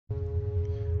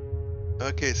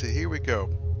Okay, so here we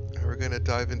go. We're going to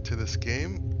dive into this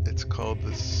game. It's called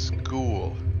The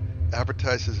School.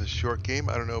 Advertised as a short game.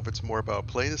 I don't know if it's more about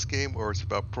playing this game or it's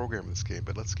about programming this game,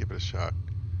 but let's give it a shot.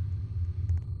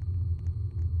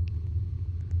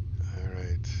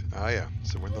 Alright. Ah yeah,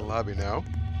 so we're in the lobby now.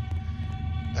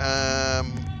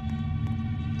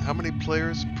 How many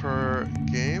players per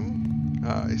game?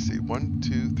 I see. 1,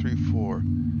 2, 3, 4.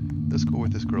 Let's go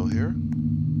with this girl here.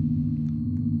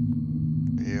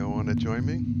 You want to join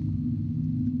me?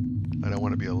 I don't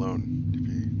want to be alone.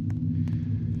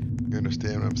 If you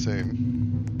understand what I'm saying.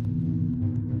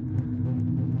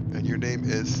 And your name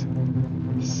is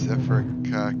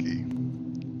Seferkaki.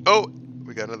 Oh,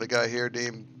 we got another guy here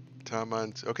named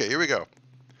Tamans. Okay, here we go.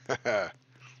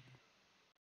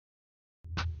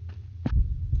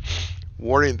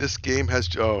 Warning: this game has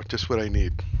just what I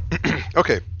need.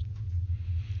 Okay,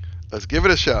 let's give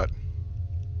it a shot.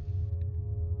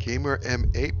 Gamer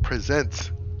M8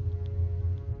 presents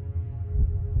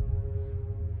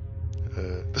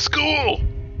The School.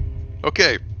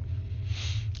 Okay,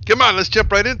 come on, let's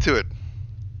jump right into it.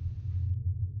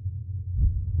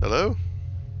 Hello?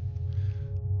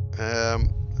 I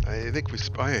think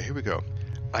oh yeah, here we go.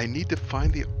 I need to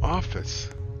find the office.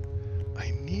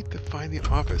 I need to find the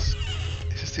office.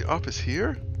 Is this the office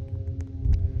here?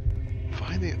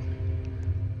 Find the...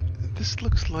 This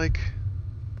looks like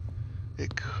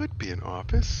it could be an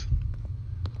office.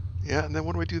 Yeah, and then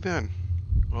what do I do then?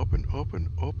 Open,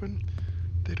 open, open.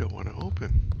 They don't want to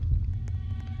open.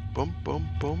 Boom, boom,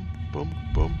 boom, boom,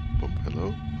 boom, boom.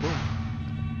 Hello? Boom.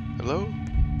 Hello?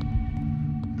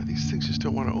 These things just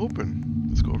don't want to open.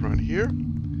 Let's go around here.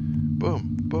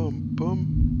 Boom, boom, boom,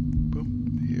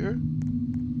 boom. Here.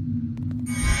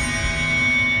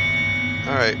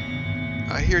 Alright.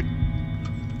 I hear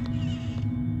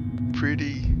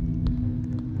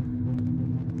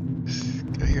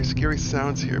I hear scary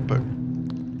sounds here, but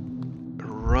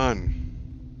run.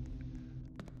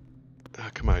 Oh,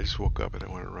 come on, I just woke up. I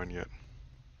don't want to run yet.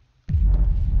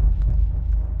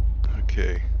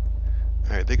 Okay.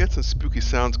 Alright, they got some spooky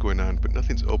sounds going on, but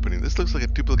nothing's opening. This looks like a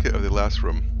duplicate of the last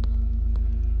room.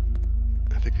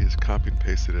 I think he just copied and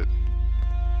pasted it.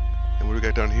 And what do we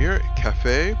got down here?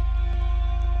 Cafe.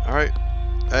 Alright.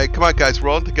 Hey, come on guys, we're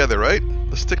all together, right?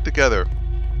 Let's stick together.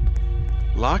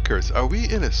 Lockers. Are we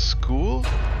in a school?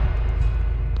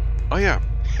 Oh yeah.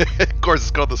 Of course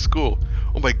it's called The School.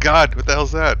 Oh my god, what the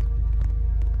hell's that?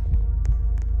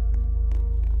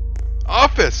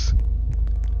 Office!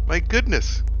 My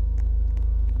goodness.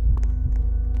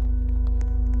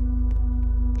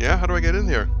 Yeah, how do I get in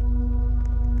here?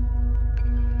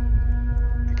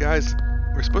 Hey guys,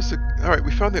 we're supposed to... Alright,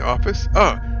 we found the office.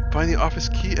 Oh, find the office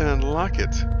key and unlock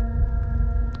it.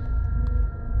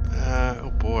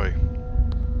 Oh boy.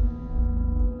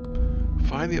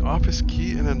 Find the office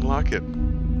key and unlock it.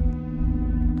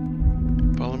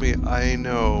 Follow me, I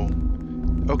know.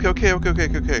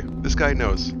 Okay. This guy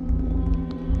knows.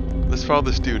 Let's follow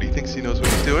this dude. He thinks he knows what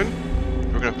he's doing.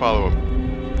 We're gonna follow him.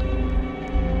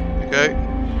 Okay?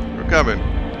 We're coming.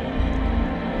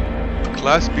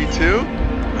 Class B2?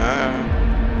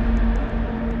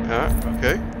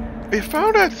 Okay. You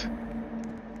found it!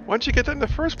 Why didn't you get that in the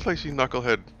first place, you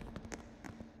knucklehead?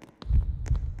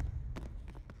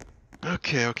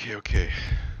 Okay.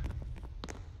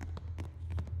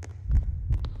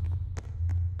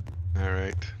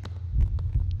 Alright.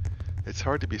 It's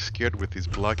hard to be scared with these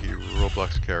blocky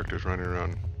Roblox characters running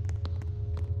around.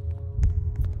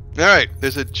 Alright,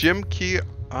 there's a gym key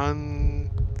on...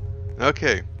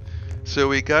 Okay, so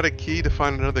we got a key to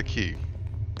find another key.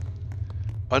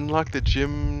 Unlock the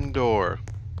gym door.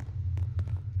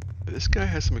 This guy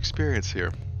has some experience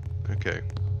here. Okay.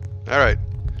 Alright.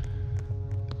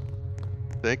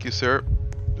 Thank you, sir.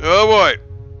 Oh boy!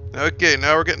 Okay,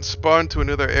 now we're getting spawned to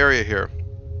another area here.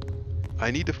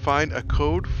 I need to find a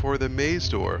code for the maze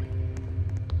door.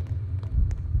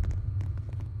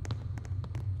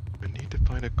 I need to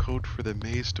find a code for the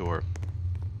maze door.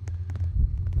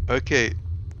 Okay,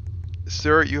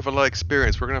 sir, you have a lot of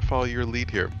experience. We're gonna follow your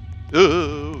lead here.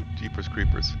 Oh, jeepers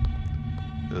creepers.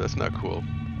 No, that's not cool.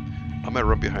 I'm gonna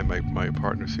run behind my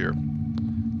partners here.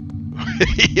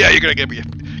 Yeah, you're gonna get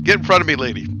in front of me,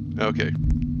 lady. Okay.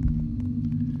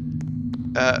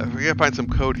 We gotta find some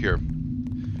code here.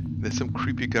 There's some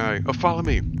creepy guy. Oh, follow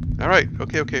me. All right.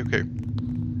 Okay. Okay,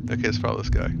 let's follow this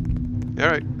guy. All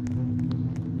right.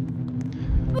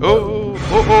 Oh,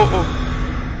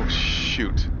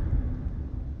 shoot.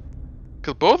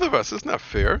 Kill both of us. That's not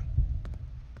fair.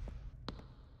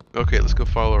 Okay, let's go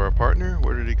follow our partner.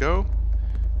 Where did he go?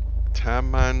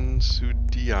 Taman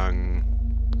Sudiang.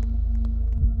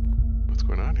 What's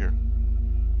going on here?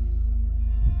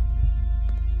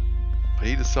 I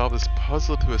need to solve this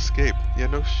puzzle to escape. Yeah,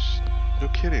 no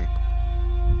kidding.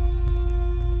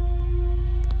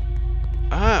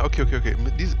 Ah, okay.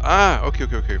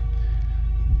 Okay.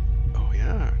 Oh,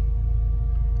 yeah.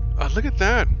 Oh, look at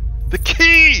that. The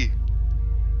key!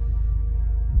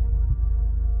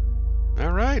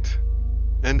 All right.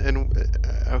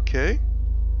 Okay.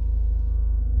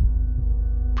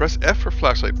 Press F for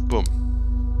flashlight. Boom.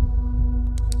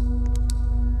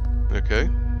 Okay.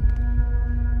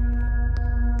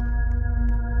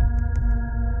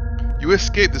 You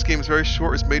escaped. This game is very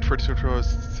short. It's made for a tutorial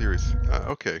series.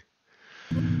 Okay.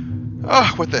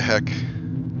 Ah, what the heck.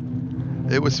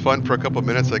 It was fun for a couple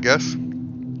minutes, I guess.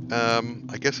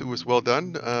 I guess it was well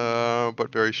done,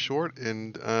 but very short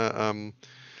and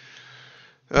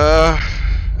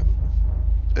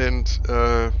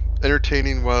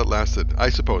entertaining while it lasted, I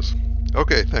suppose.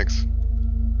 Okay, thanks.